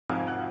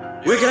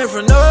We came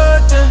from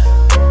nothing,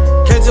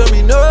 can't tell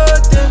me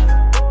nothing.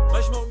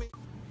 Much more me.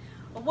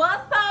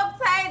 What's up,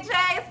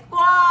 Tay&Jay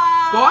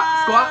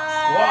squad?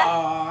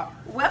 Squad.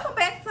 Welcome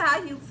back to our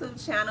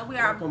YouTube channel. We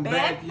are Welcome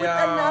back with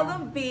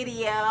another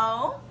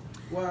video.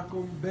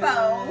 Welcome back.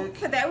 So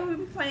today we will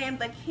be playing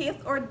the Kiss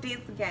or Diss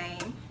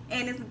game,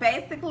 and it's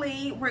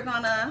basically we're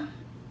gonna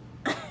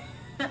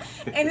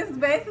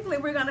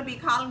be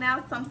calling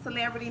out some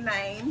celebrity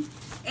names,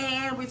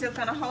 and we're just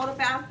gonna hold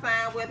up our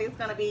sign whether it's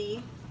gonna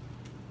be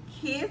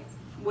Kiss,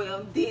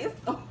 well, Diss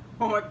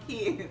or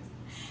Kiss,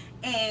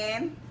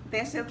 and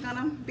that's just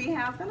gonna be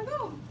how it's gonna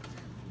go.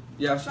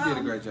 Yeah, she did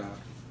a great job.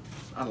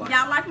 I like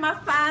y'all like my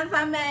signs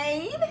I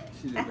made?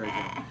 She did a great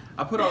job.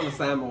 I put on the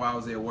assignment while I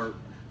was at work,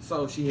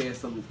 so she had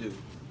something to do.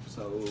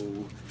 So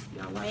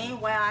yeah, I like them.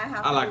 Meanwhile, I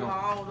have to do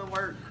all the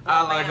work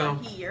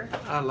here.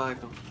 I like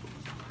them.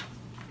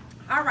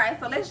 All right,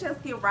 so let's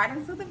just get right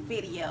into the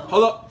video.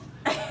 Hold up.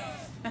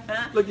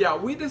 Look, y'all,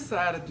 we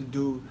decided to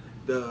do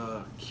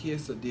the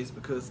Kiss or Diss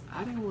because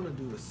I didn't want to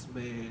do a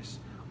smash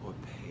or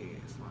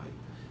pass. Like,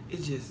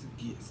 it just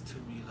gets to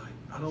me. Like,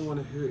 I don't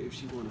want to hear if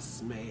she want to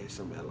smash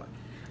somebody. Like,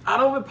 I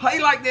don't even play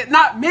like that.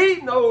 Not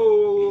me.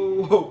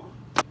 No.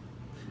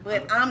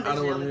 But I'm the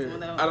jealous one,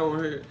 though. I don't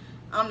want to hear it.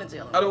 I'm the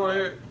jealous one. I don't want to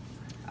hear it.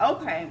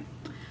 Okay.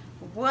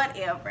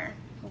 Whatever.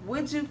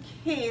 Would you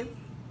kiss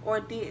or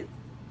diss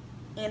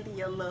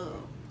India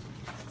Love?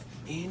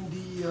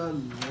 India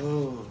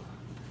Love.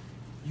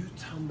 You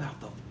talking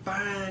about the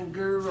fine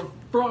girl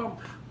from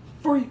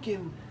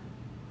freaking...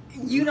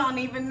 You don't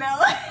even know.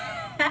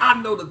 I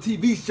know the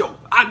TV show.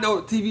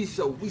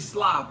 We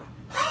slobbing.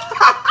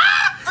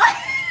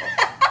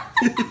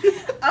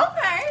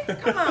 Okay,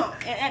 come on.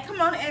 And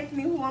come on and ask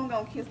me who I'm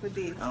going to kiss or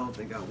diss. I don't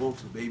think I want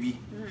to, baby.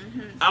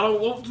 I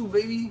don't want to,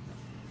 baby.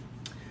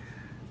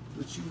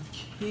 Would you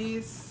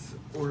kiss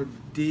or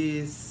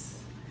diss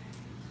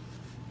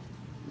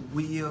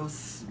Will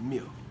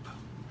Smith?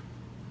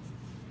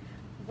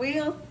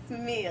 Will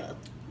Smith.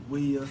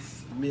 Will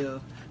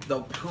Smith,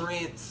 the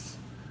Prince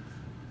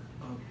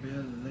of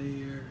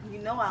Bel-Air. You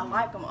know I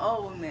like him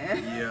old,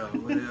 man. Yeah,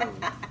 whatever.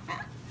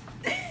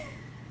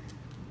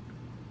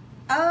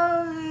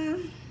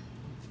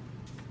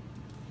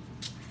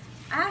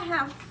 I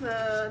have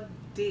to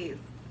diss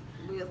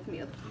Will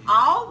Smith.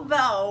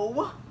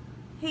 Although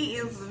he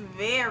is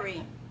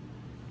very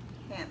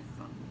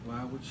handsome.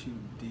 Why would you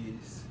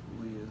diss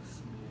Will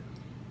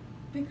Smith?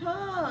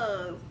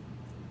 Because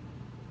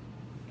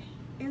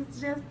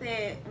it's just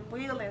that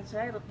Will and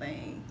Jada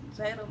thing.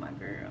 Jada my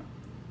girl.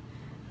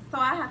 So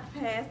I have to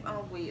pass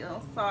on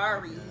Will.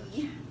 Sorry.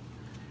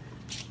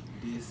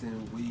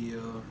 Dissing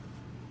Will.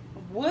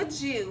 Would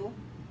you?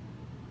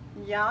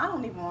 Y'all, I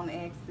don't even want to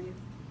ask this.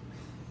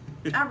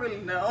 I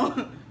really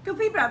don't. Because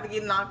he about to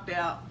get knocked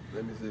out.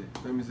 Let me see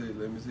what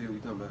you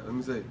talking about. Let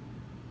me see.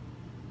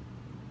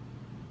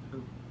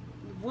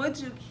 Would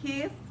you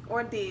kiss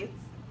or diss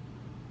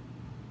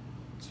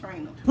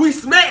Trina? We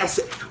smash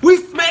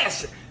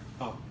it!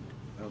 Oh.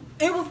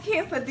 It was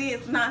kiss or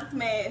diss, not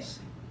smash.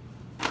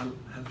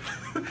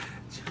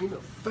 Trina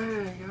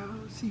fine,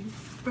 y'all. She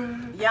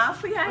fine. Y'all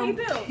see how he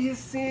do?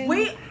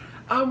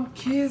 I'm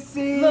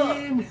kissing.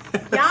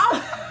 Look,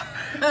 y'all.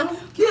 Put in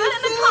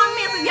the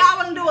comments if y'all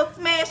want to do a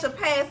smash or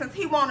pass, since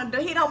he don't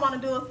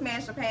want to do a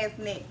smash or pass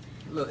next.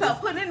 Look, so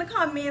put in the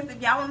comments if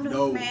y'all want to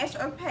do a smash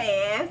or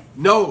pass.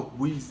 No,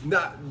 we's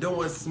not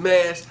doing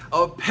smash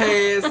or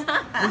pass.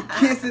 We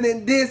kissing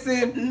and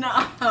dissing.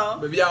 No.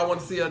 But if y'all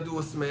want to see us do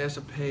a smash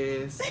or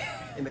pass,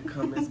 in the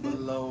comments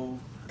below,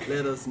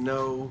 let us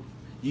know.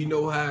 You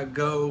know how it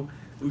go.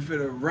 We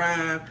finna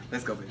rhyme.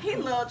 Let's go, baby. He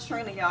love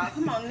Trina, y'all.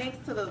 Come on,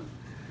 next to the.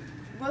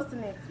 What's the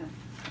next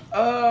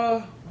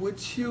one? Would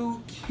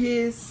you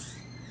kiss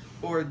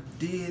or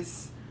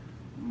diss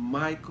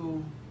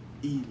Michael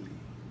Ealy?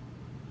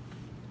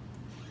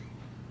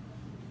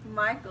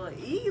 Michael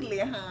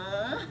Ealy,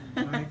 huh?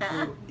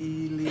 Michael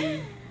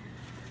Ealy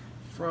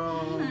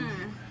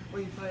from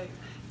where he play?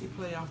 He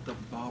played off the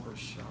barber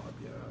shop,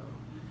 y'all.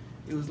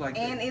 It was like.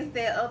 And it's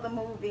that other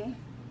movie.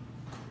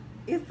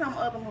 It's some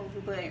other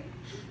movie, but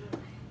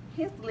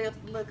his lips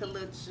look a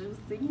little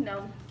juicy, you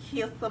know,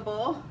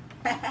 kissable.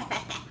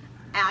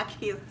 I'll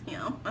kiss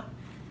him.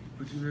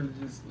 Would you really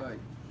just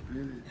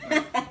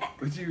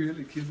would you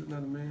really kiss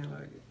another man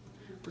like?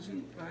 Would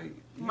you like?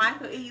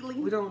 Michael Ealy?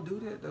 We don't do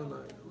that though.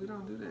 Like, we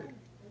don't do that.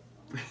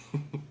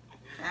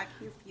 I'll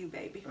kiss you,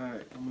 baby. All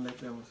right, I'm gonna let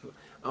that one slide.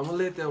 I'm gonna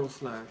let that one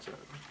slide, y'all.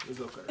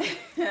 It's okay.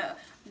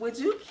 Would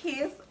you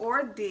kiss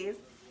or diss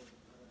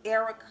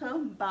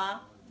Erykah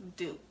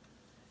Badu?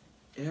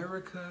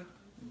 Erykah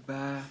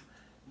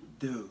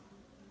Badu.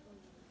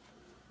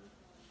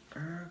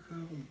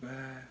 Erykah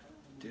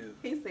Badu.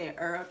 He said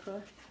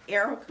Erykah.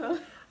 Erykah.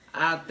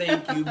 I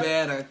think you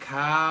better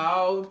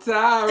call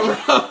Tyrone.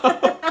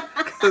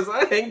 Cause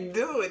I ain't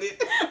doing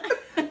it.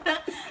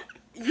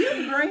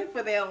 You green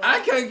for that one.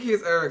 I can't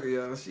kiss Erykah,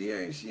 y'all. She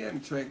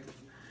ain't attractive.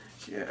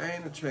 I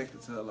ain't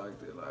attracted to her like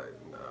that. Like,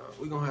 no,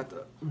 we gonna have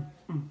to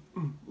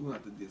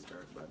diss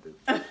Erykah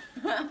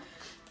Badu.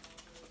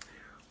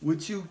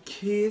 Would you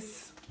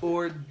kiss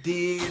or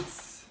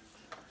diss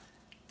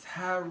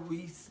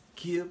Tyrese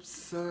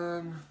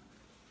Gibson?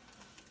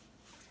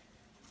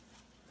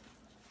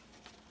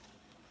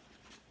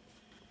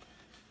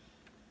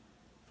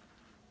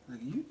 Look,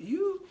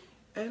 you,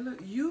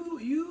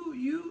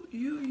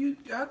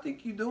 I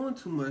think you're doing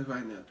too much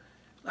right now.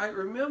 Like,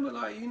 remember,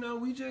 like, you know,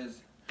 we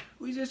just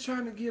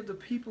trying to give the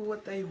people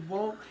what they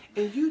want,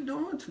 and you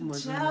doing too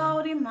much.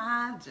 Jody,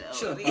 my Jody.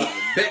 Shut up,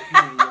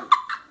 Batman.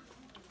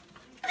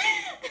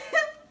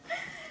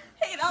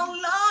 He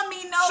don't love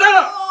me no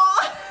Shut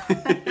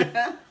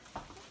more.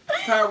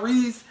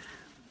 Tyrese,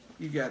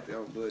 you got that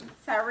one, buddy.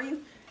 Tyrese.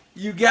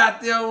 You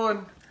got that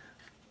one.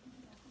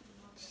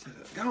 Shut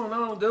up. Go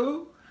on,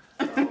 dude.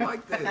 I don't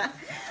like that.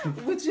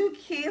 Would you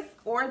kiss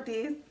or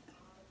diss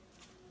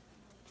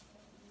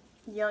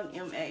Young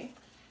M.A.?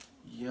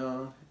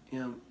 Young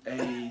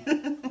M.A.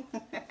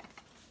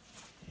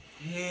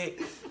 Heck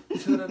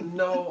to the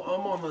no.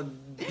 I'm on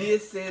a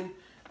dissing.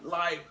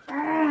 Like,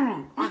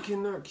 I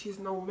cannot kiss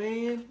no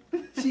man.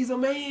 She's a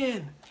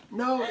man.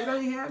 No, it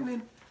ain't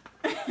happening.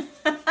 It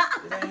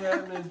ain't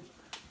happening.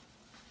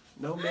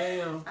 No,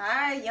 ma'am. All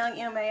right, Young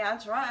M.A., I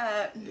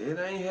tried. It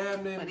ain't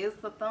happening. But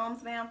it's a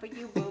thumbs down for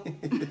you, boo.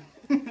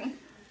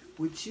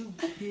 Would you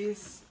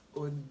kiss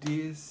or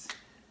diss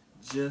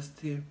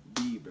Justin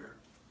Bieber?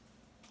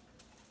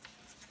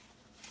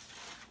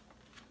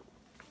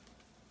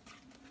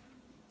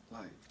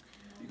 Like,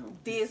 you gonna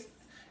Diss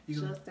you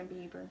gonna, Justin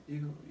Bieber.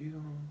 You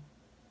gonna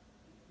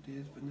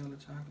diss vanilla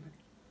chocolate?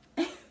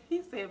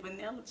 He said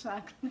vanilla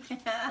chocolate.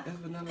 That's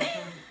vanilla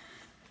chocolate.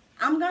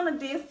 I'm gonna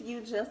diss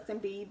you, Justin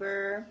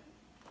Bieber.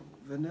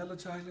 Vanilla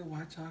chocolate,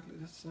 white chocolate,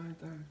 that's the same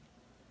thing.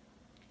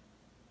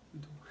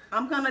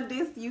 I'm gonna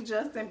diss you,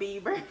 Justin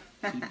Bieber.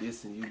 She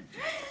dissing you.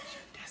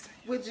 She dissing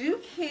you. Would you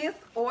kiss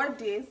or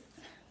diss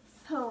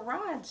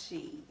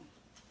Taraji?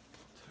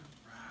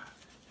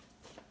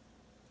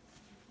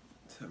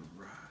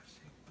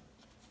 Taraji.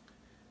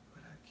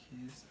 Would I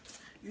kiss?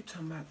 You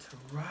talking about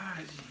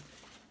Taraji?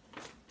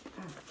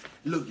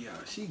 Look, y'all,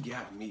 she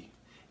got me.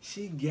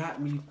 She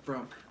got me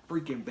from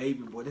freaking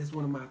Baby Boy. That's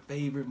one of my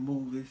favorite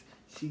movies.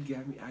 She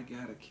got me. I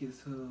gotta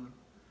kiss her.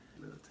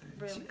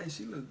 Really?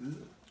 She look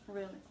good.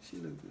 Really? She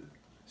look good.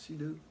 She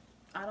do.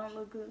 I don't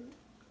look good.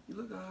 You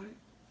look alright.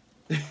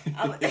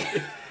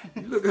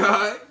 You look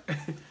alright.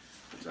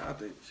 I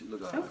think she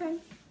look alright. Okay.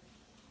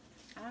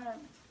 Alright.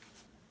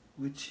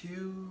 Would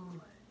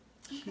you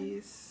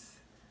kiss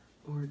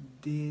or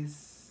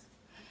diss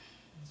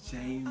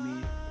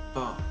Jamie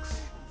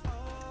Foxx?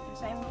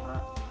 Jamie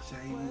Foxx.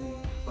 Jamie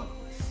Foxx.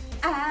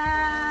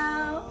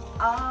 I'll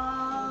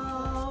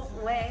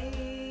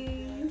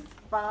always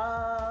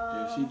fall.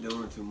 Yeah, she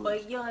doing too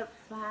much. For your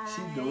side.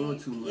 She doing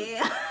too much.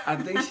 Yeah. I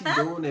think she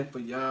doing that for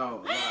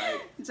y'all.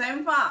 Like,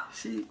 Jamie Foxx.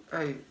 she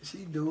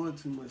doing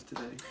too much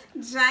today.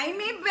 Jamie,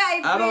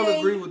 baby. I don't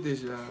agree with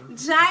this, y'all.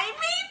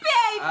 Jamie,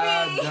 baby.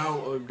 I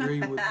don't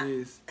agree with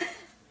this.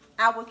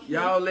 I will kiss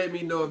Y'all let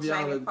me know if y'all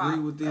Jamie agree Foxx,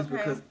 with this okay?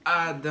 because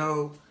I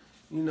don't.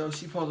 You know,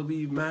 she supposed to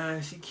be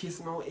mine. She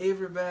kissing on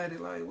everybody.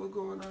 Like, what's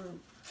going on?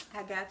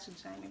 I got you,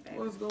 Jamie, baby.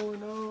 What's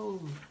going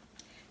on?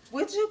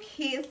 Would you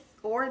kiss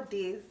or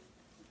diss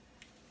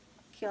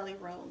Kelly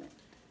Rowland?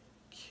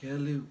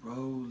 Kelly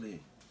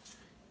Rowland.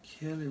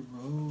 Kelly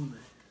Rowland.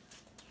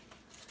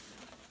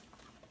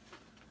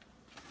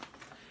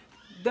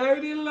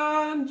 Dirty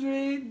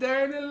laundry,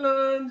 dirty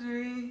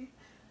laundry.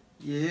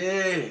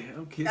 Yeah,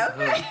 I'm kissing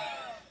her.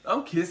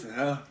 I'm kissing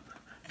her.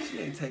 She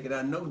ain't taking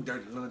out no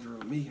dirty laundry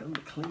with me. I'm the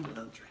clean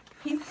laundry.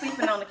 He's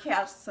sleeping on the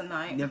couch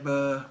tonight.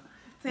 Never.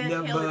 Tell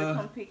never. Kelly to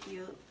come pick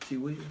you up. She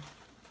will.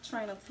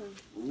 Train her too.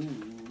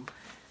 Ooh,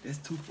 that's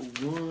 2 for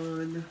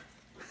 1.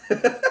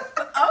 Okay.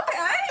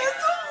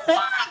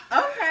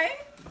 Okay.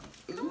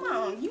 Come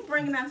on. You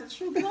bringing out the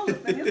true colors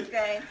in this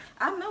game.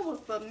 I know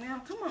what's up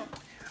now. Come on.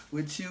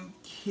 Would you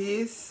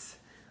kiss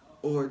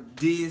or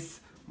diss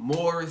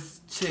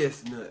Morris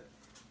Chestnut?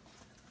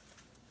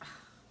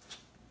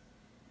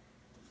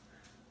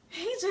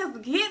 He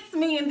just gets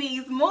me in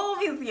these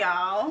movies,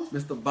 y'all.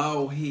 Mr.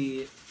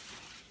 Baldhead.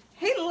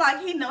 He look like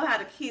he know how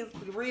to kiss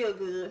real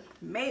good.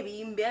 Maybe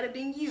even better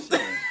than you. Just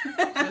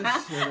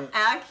shut up.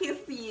 I'll kiss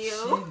you.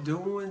 She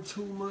doing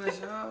too much,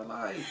 y'all.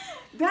 Like,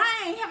 Dang,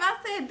 have I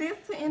said this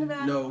to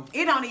anybody? No.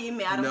 It don't even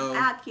matter. No.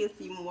 I'll kiss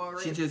you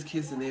more. she just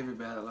kissing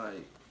everybody.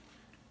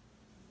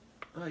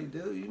 Like,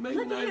 dude, you make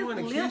Look me at not his want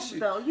to lips, kiss you.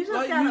 though. You just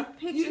Like, gotta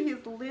picture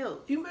his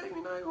lips. You make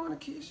me not want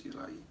to kiss you.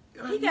 Like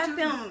He you got just-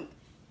 them.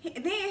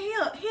 Then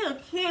he'll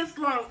kiss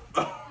like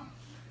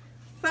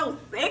so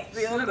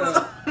sexy. Shut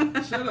up.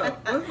 Shut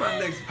up. What's my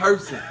next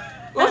person?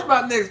 What's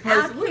my next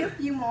I'll person? kiss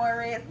you,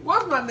 Morris.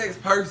 What's my next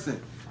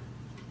person?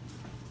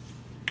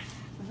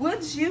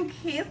 Would you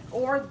kiss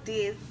or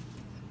diss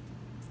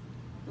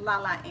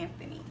Lala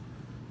Anthony?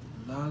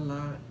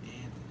 Lala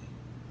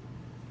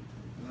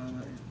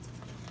Anthony.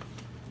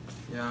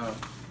 Y'all,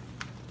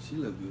 she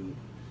look good.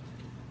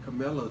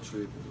 Camelo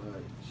tripping.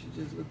 Like,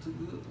 she just look too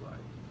good. Like,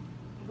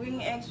 We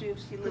didn't ask you if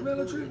she looked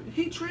Camelo good. tripping.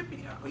 He tripping,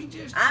 y'all. He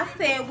just I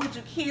tripping. said, would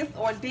you kiss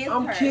or diss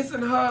I'm her?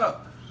 kissing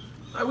her.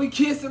 Like we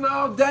kissing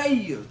all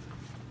day.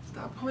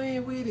 Stop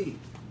playing with it.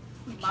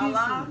 We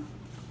Mala.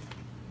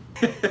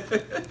 kissing.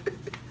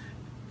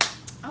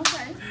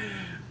 Okay.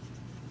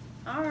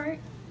 All right.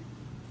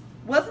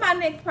 What's my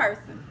next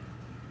person?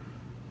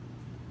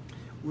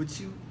 Would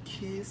you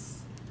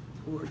kiss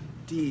or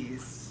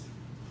diss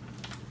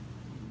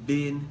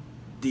Vin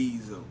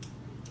Diesel?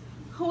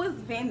 Who is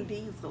Vin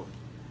Diesel?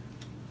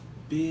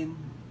 Vin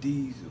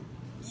Diesel.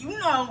 You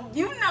know.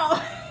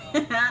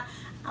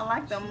 I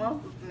like the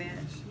muscles,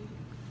 man.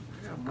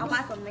 I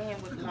like a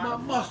man with Look a at lot my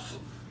of muscle.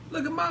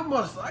 Look at my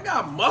muscle. I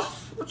got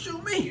muscle. What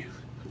you mean?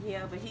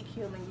 Yeah, but he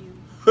killing you.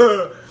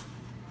 I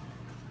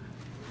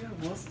got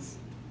muscles.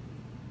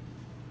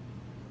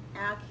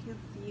 I'll kiss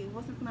you.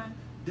 What's his name?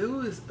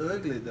 Dude is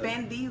ugly though.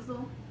 Vin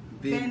Diesel.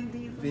 Vin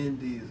Diesel.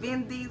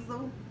 Vin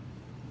Diesel.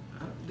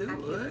 Dude I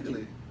kiss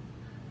ugly.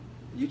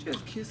 You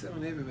just kiss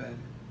on everybody.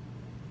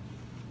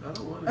 I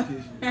don't want to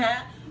kiss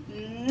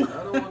you.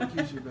 I don't want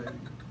to kiss you, baby.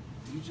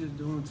 You just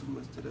doing too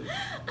much today.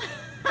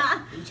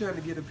 You trying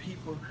to get the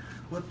people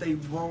what they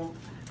want.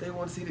 They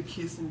want to see the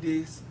kiss and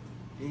this,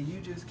 and you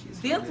just kiss.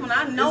 This one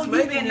I know you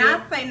better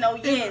not say no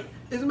yes.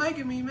 It's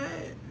making me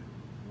mad.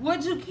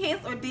 Would you kiss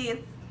or diss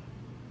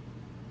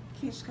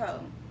Keisha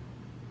Cole?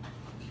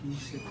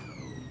 Keisha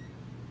Cole.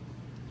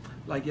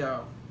 Like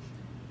y'all,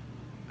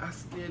 I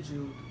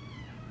scheduled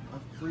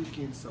a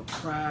freaking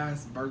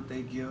surprise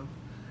birthday gift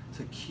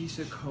to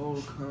Keisha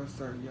Cole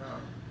concert, y'all,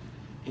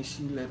 and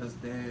she let us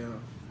down.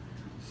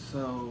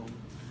 So,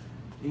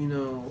 you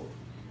know,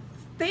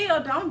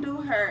 Still, don't do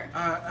her.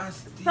 I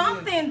still,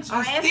 Something drastic.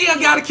 I still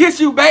gotta kiss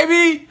you,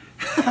 baby.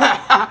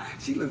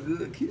 She look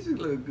good. Keisha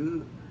look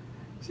good.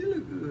 She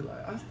look good.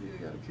 Like I still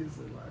gotta kiss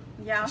her.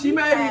 Like Y'all, she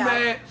made me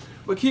mad,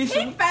 but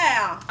Keisha, He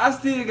foul. I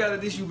still gotta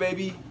diss you,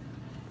 baby.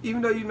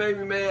 Even though you made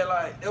me mad,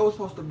 like it was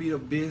supposed to be the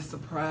best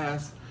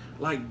surprise,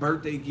 like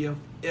birthday gift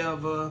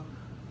ever.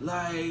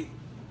 Like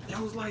it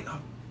was like I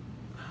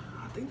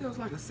think that was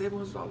like a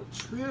 $700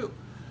 trip.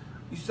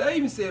 You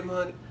saved me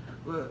 $700,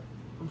 but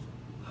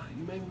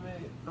you made me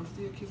mad. I'm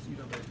still kissing you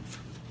though, baby.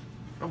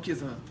 I'm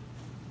kissing her.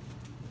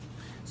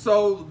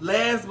 So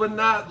last but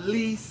not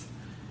least,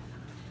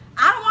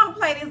 I don't want to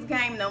play this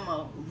game no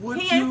more. Would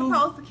He ain't you-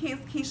 supposed to kiss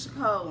Keisha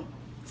Cole.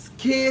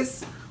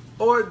 kiss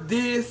or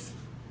diss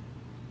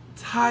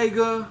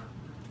Tiger.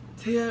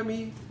 Tell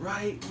me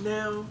right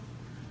now.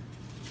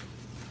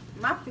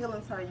 My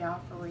feelings hurt,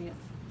 y'all, for real.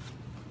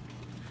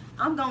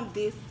 I'm gonna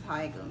diss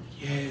Tiger.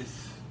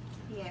 Yes.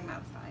 He ain't my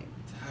type.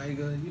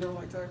 Tiger. You don't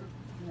like Tiger?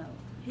 No.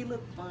 He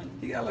look funny.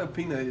 He got a little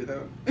peanut head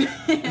though.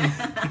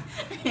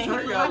 He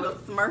look got like a a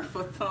Smurf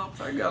or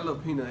something. Tiger got a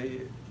little peanut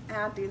head.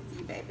 I'll diss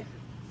you, baby.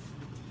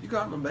 You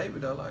got him a baby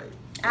though, like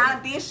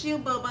I'll diss you,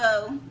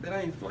 boo-boo.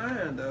 that ain't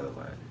flying though,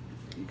 like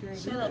you can't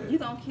Shut do up. that. You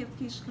gonna kiss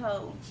Keisha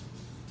Cole.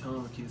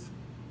 Tongue kiss.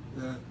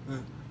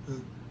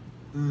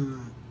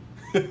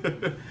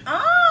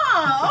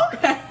 Oh,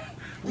 okay.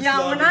 We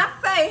Y'all, when slobbing. I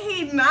say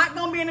he's not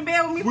gonna be in the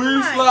bed with me We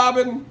tonight,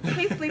 slobbing.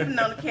 he's sleeping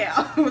on the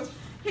couch.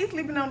 He's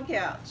sleeping on the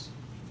couch.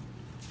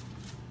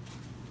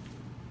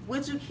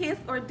 Would you kiss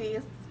or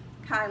diss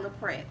Kyla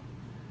Pratt?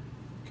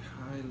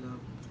 Kyla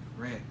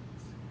Pratt.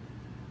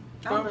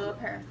 I love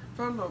her.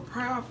 From the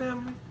Proud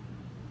family.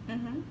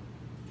 And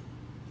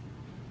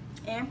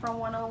from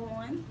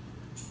 101.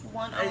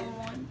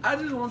 101. I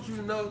just want you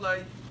to know,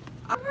 like,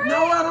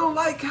 no, I don't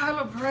like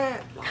Kyla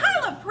Pratt. Like,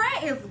 Kyla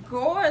Pratt is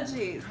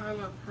gorgeous.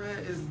 Kyla Pratt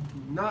is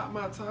not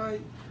my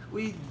type.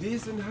 We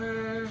dissing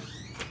her.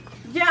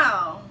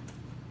 Y'all,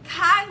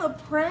 Kyla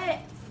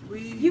Pratt. We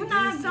You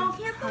not dissing gonna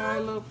kiss her?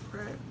 Kyla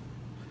Pratt.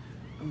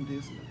 I'm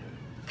dissing her.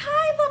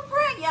 Kyla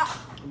Pratt, y'all.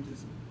 I'm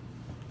dissing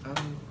her. I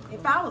don't.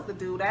 If I was the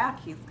dude, I'd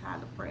kiss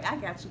Kyla Pratt. I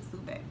got you too,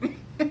 baby.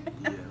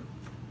 Yeah.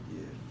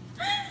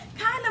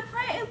 Kyla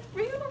Pratt is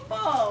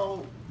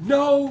beautiful.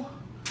 No,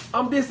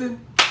 I'm dissing.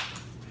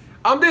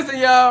 I'm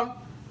dissing y'all.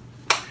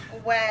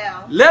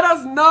 Wow. Let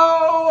us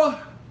know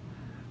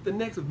the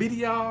next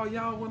video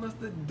y'all want us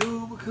to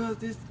do because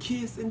this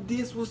kiss and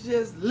this was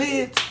just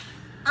lit.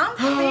 I'm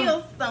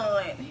still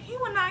stunned. He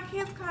would not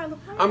kiss Kyla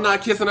Pratt. I'm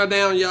not kissing her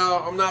down,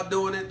 y'all. I'm not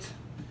doing it.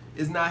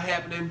 It's not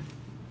happening.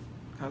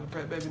 Kyla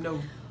Pratt, baby, no.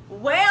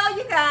 Well,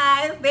 you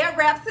guys, that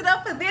wraps it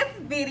up for this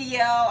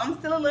video. I'm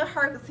still a little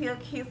hurt because he'll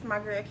kiss my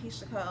girl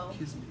Keisha Cole.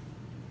 Kiss me.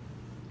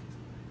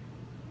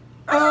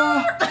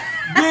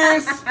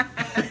 This.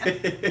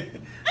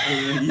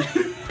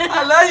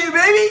 I love you,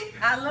 baby.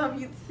 I love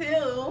you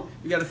too.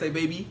 You gotta say,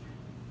 baby.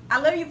 I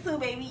love you too,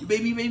 baby.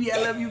 Baby, baby,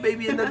 I love you,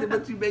 baby, and nothing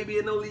but you, baby,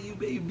 and only you,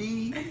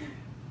 baby.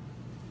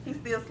 He's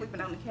still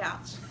sleeping on the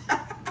couch.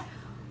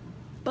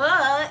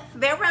 But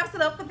that wraps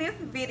it up for this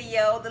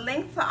video. The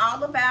links to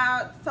all of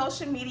our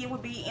social media will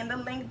be in the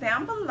link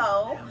down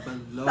below.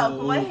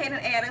 So go ahead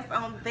and add us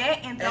on that.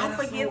 And don't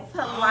forget to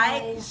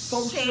like,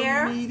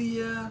 share,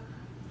 media.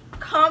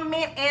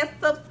 comment, and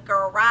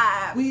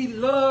subscribe. We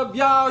love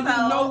y'all. You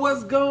So- know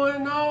what's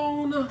going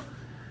on.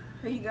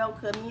 Here you go,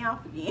 cut me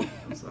off again.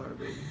 I'm sorry,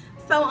 baby.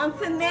 So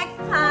until next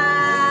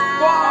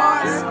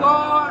time.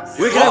 Squad.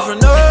 We came from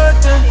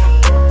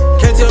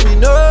nothing, can't tell me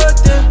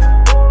nothing.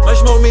 My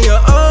smoke me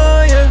a